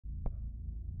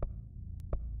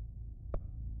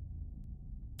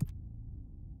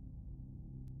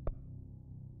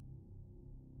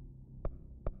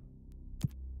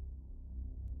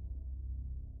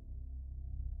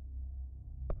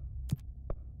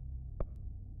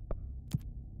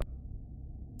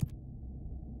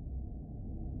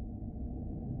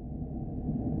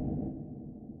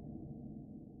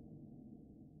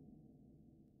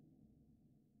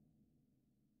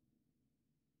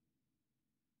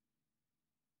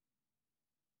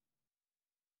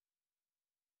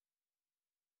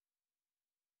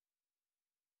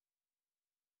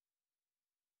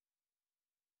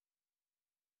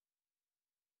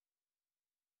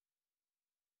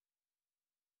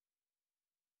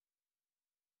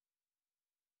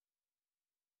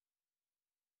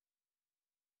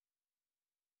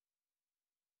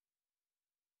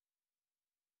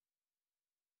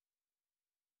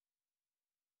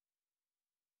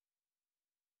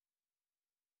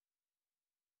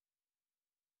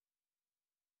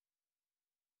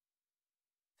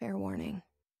Fair warning.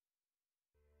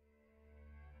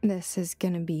 This is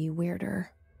gonna be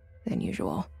weirder than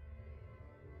usual.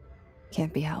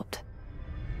 Can't be helped.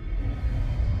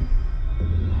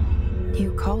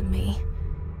 You called me.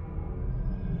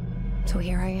 So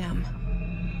here I am.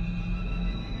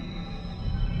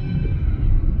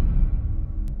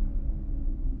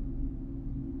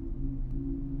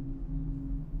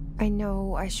 I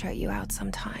know I shut you out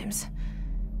sometimes.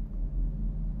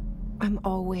 I'm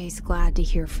always glad to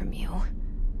hear from you.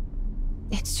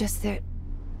 It's just that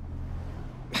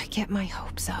I get my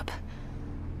hopes up.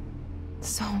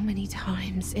 So many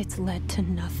times it's led to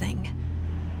nothing.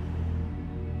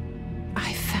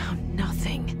 I found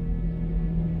nothing.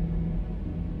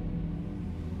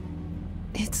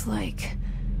 It's like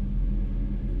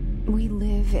we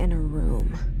live in a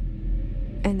room,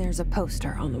 and there's a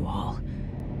poster on the wall.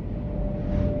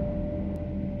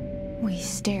 We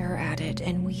stare at it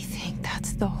and we think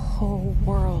that's the whole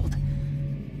world.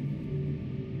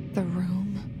 The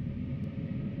room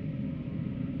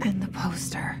and the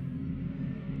poster.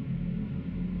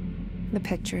 The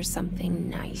picture's something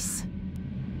nice.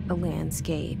 A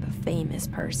landscape, a famous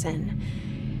person.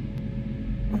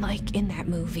 Like in that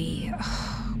movie,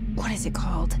 what is it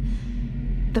called?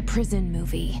 The prison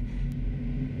movie.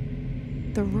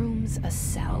 The room's a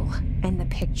cell, and the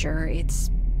picture,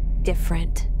 it's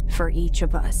different for each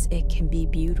of us. It can be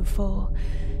beautiful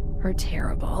or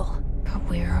terrible, but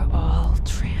we're all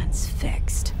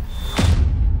transfixed.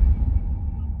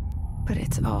 But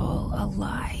it's all a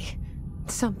lie.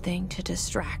 Something to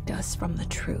distract us from the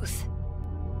truth.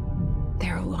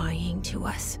 They're lying to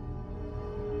us.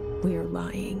 We're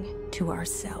lying to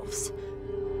ourselves.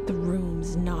 The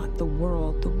room's not the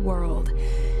world. The world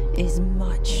is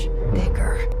much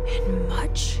bigger and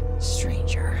much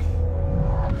stranger.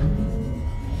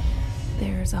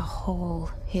 There's a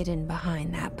hole hidden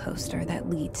behind that poster that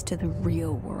leads to the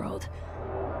real world.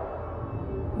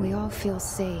 We all feel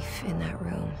safe in that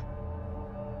room.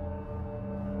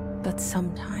 But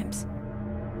sometimes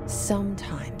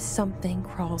something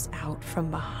crawls out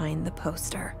from behind the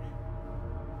poster.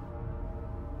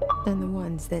 And the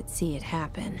ones that see it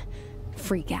happen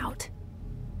freak out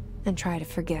and try to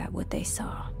forget what they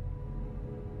saw.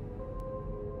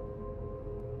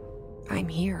 I'm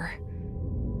here.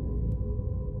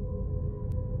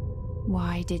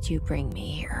 Why did you bring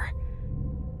me here?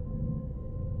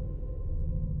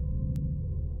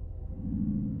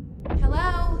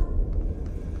 Hello?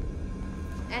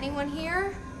 Anyone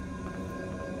here?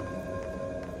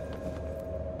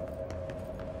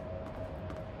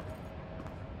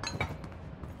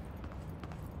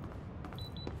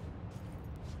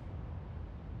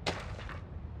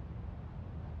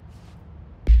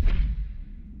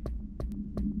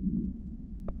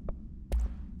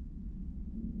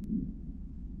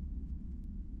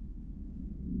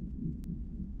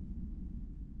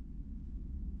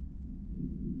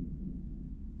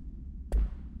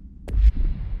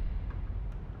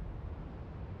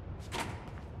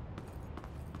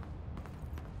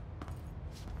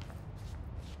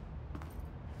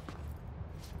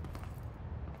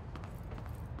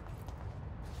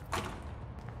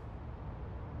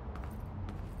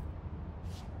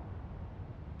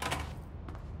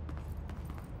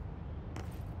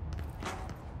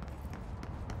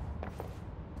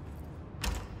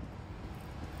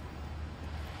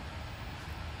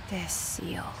 This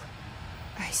seal.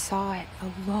 I saw it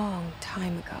a long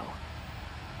time ago.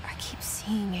 I keep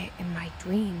seeing it in my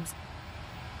dreams.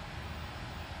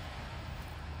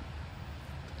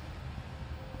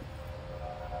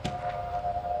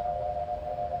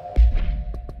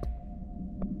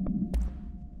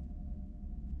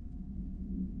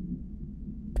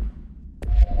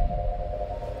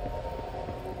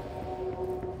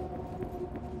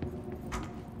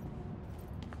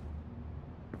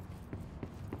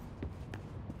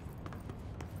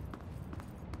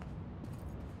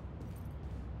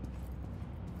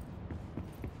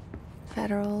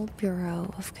 Federal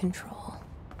Bureau of Control.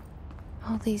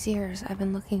 All these years I've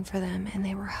been looking for them, and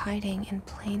they were hiding in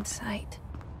plain sight.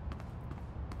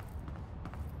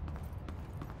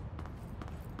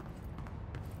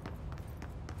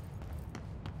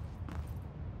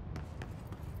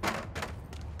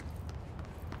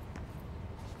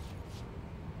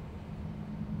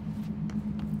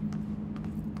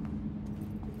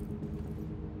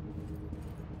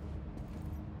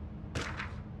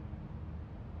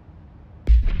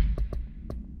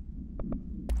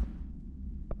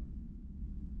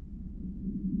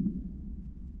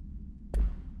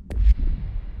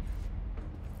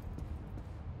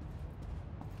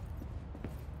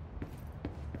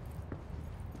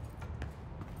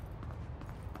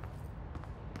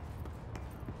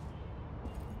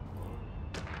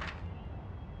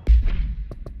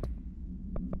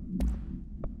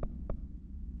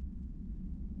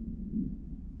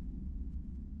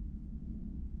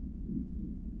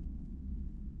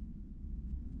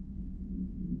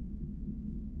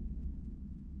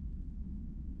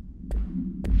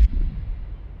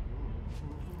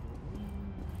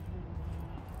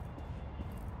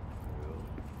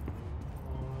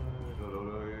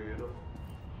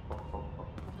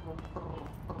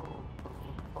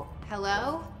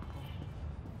 Hello?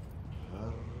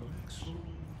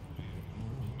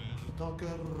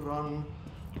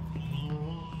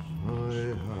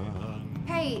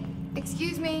 Hey,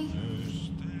 excuse me?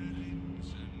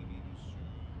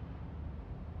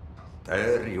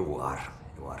 There you are.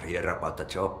 You are here about the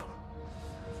job.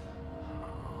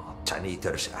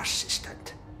 Janitor's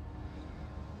assistant.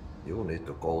 You need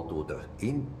to go to the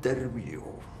interview.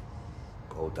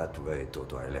 Go that way to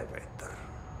the elevator.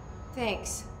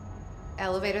 Thanks.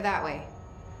 Elevator that way.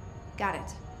 Got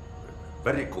it.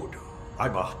 Very good.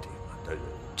 I'm Ahti, the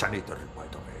janitor, by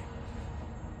the way.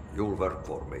 You'll work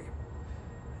for me.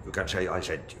 You can say I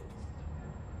sent you.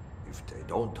 If they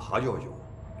don't hire you,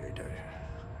 then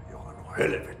you are no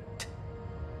helvet.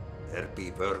 There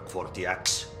be work for the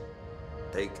axe.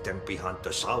 Take them behind the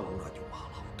sauna,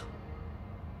 jumalauta.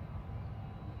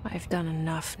 I've done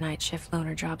enough night shift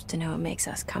loner jobs to know it makes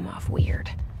us come off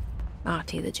weird.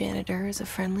 Ahti the janitor is a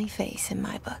friendly face in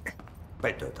my book.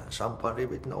 Better than somebody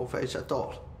with no face at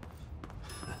all.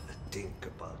 Think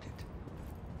about it.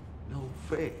 No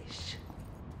face.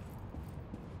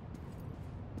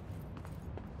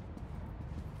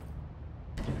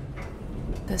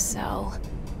 The cell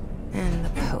and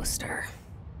the poster.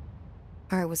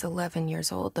 I was 11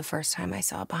 years old the first time I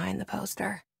saw behind the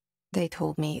poster. They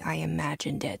told me I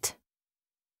imagined it.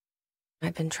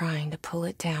 I've been trying to pull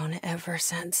it down ever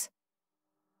since.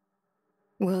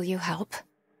 Will you help?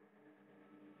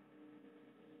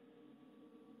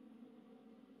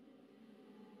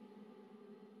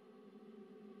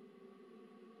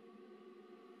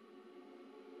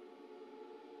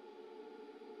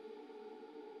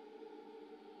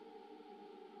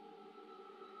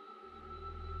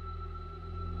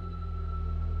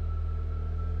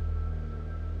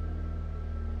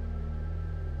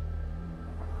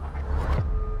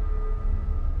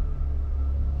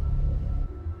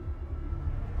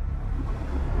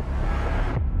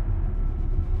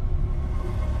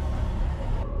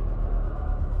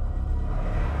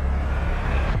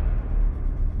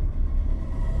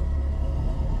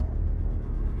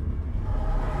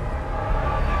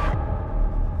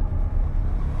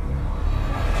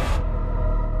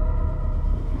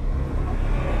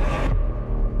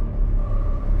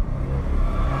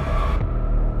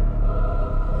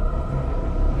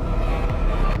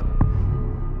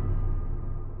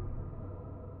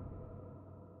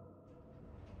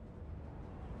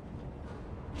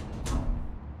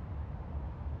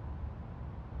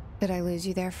 Did I lose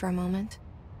you there for a moment?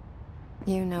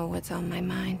 You know what's on my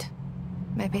mind.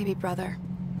 My baby brother,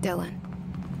 Dylan.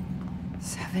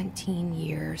 17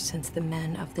 years since the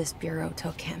men of this bureau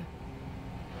took him.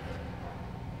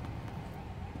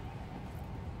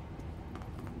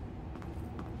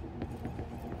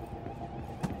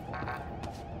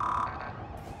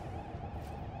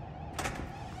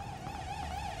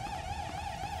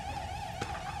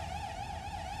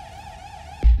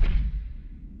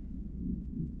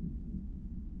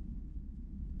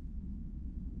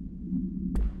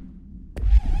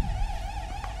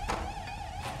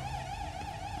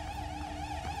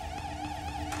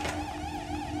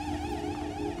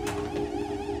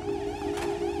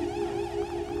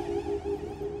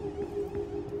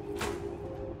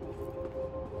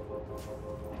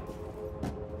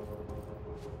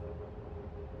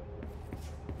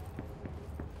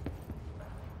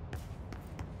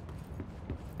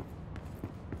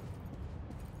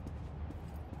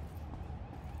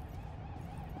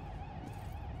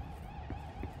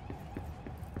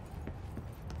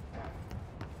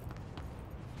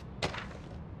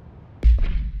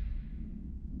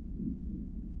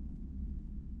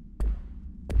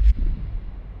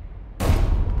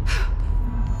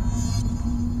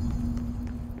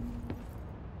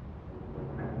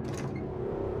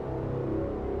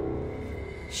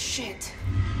 Shit.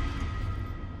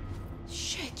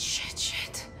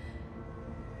 Shit.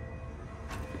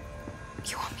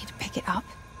 You want me to pick it up?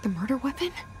 The murder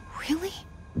weapon? Really?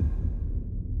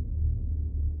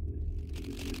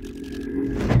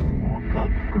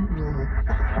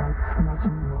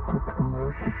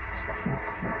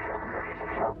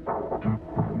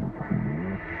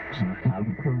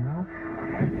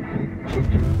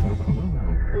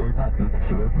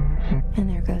 And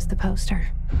there goes the poster.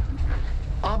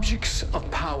 Objects of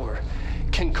power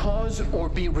can cause or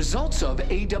be results of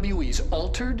AWE's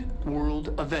altered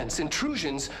world events,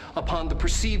 intrusions upon the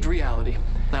perceived reality.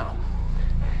 Now,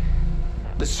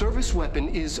 the service weapon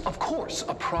is, of course,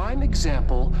 a prime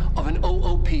example of an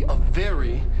OOP, a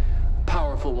very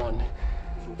powerful one.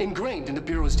 Ingrained in the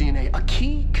Bureau's DNA, a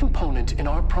key component in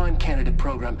our prime candidate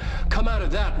program. Come out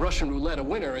of that Russian roulette a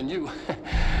winner and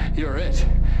you're it.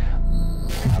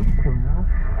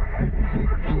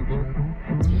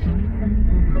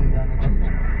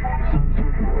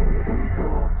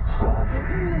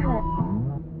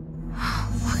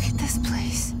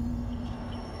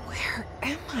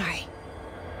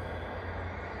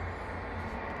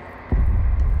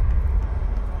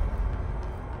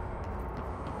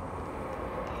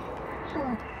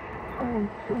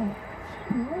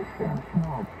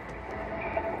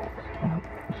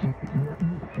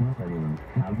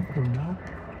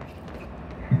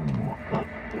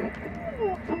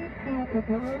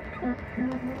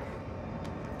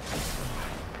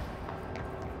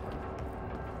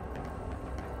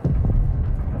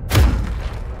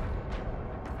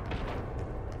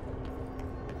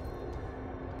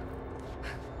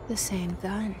 The same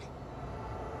gun.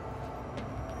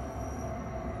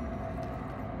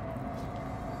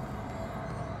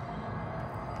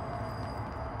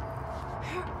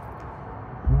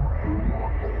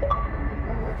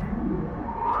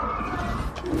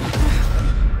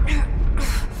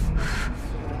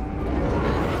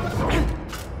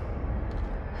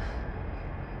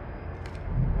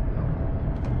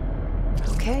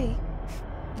 Okay,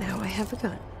 now I have a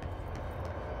gun.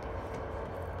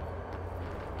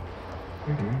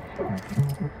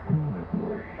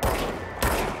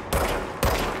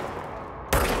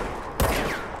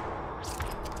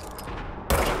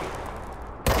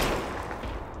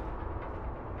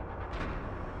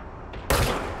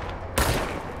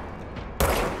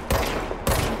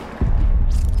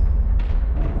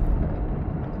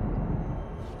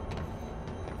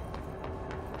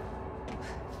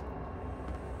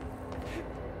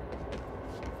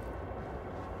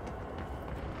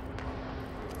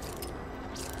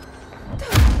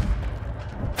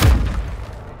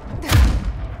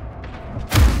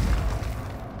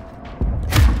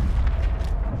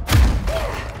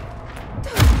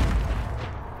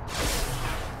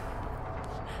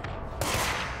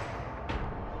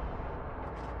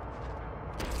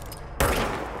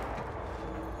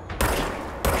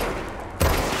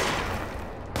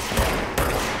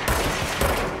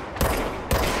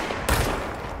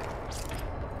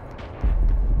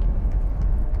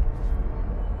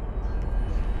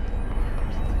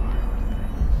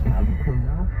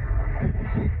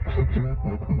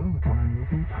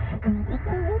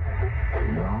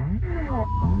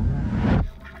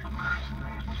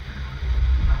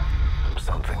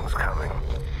 Something's coming.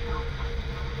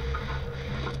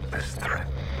 This threat.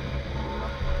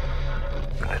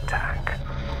 An attack.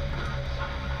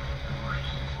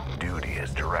 Duty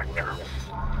as director.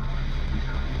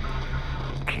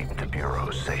 Keep the Bureau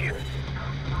safe.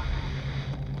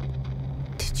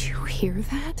 Did you hear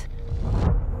that?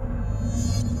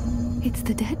 It's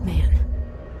the dead man.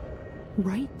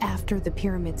 Right after the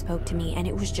pyramid spoke to me, and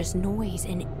it was just noise,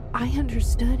 and I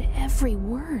understood every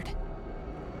word.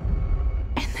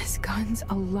 And this gun's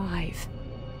alive.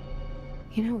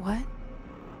 You know what?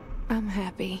 I'm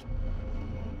happy.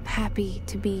 Happy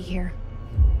to be here.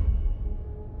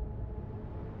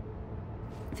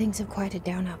 Things have quieted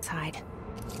down outside.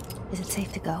 Is it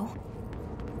safe to go?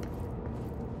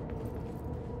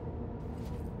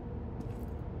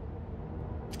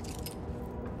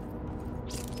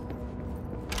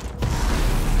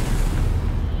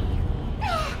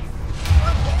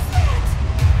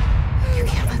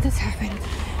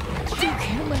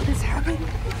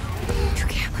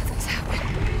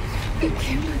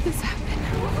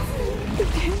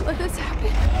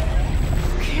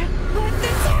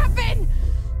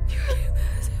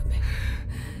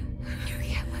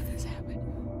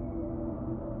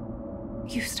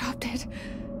 You stopped it.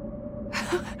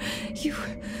 You...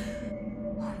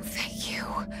 Oh, thank you.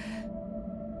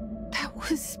 That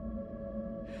was...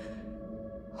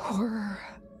 horror.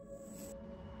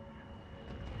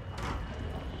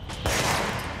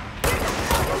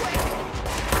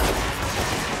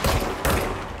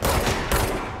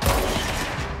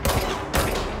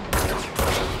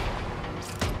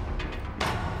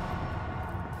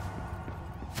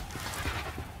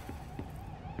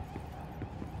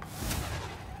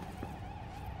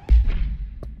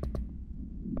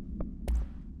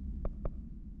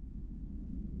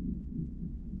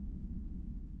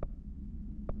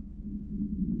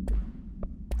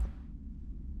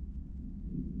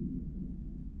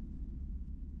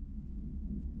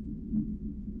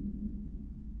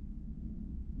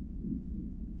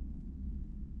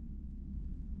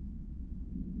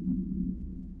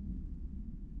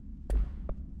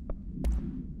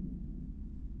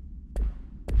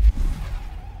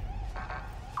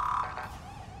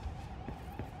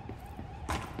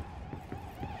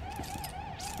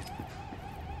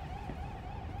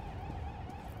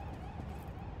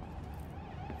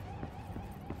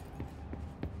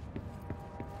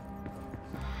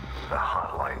 The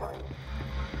hotline.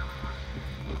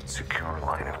 Secure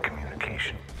line of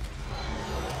communication.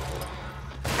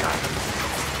 Got it.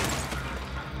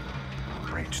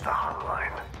 Reach the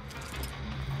hotline.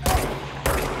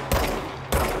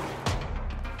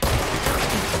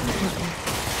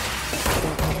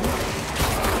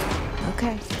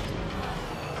 Okay.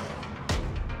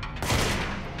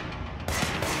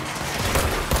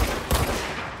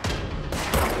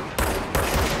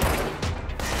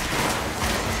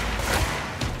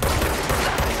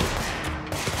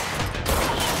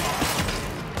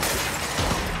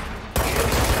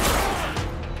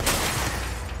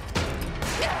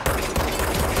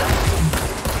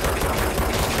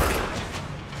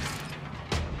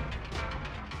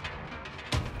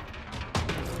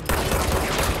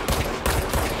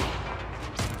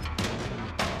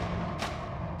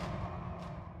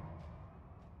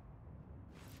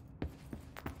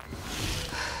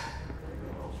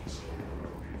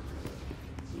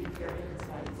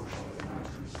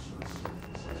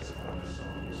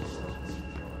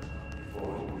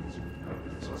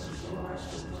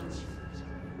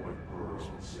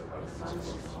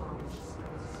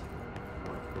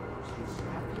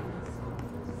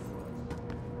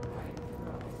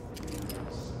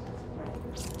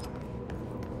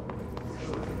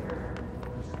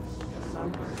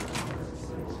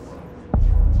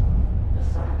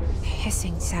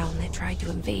 Hissing sound that tried to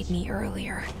invade me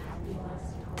earlier.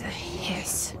 The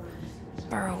hiss,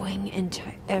 burrowing into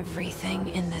everything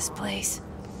in this place.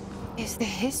 Is the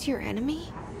hiss your enemy?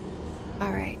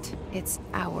 Alright, it's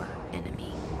our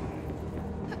enemy.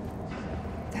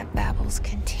 That babble's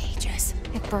contagious.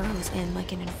 It burrows in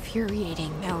like an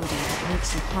infuriating melody that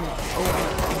makes you hum it over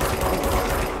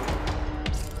and over.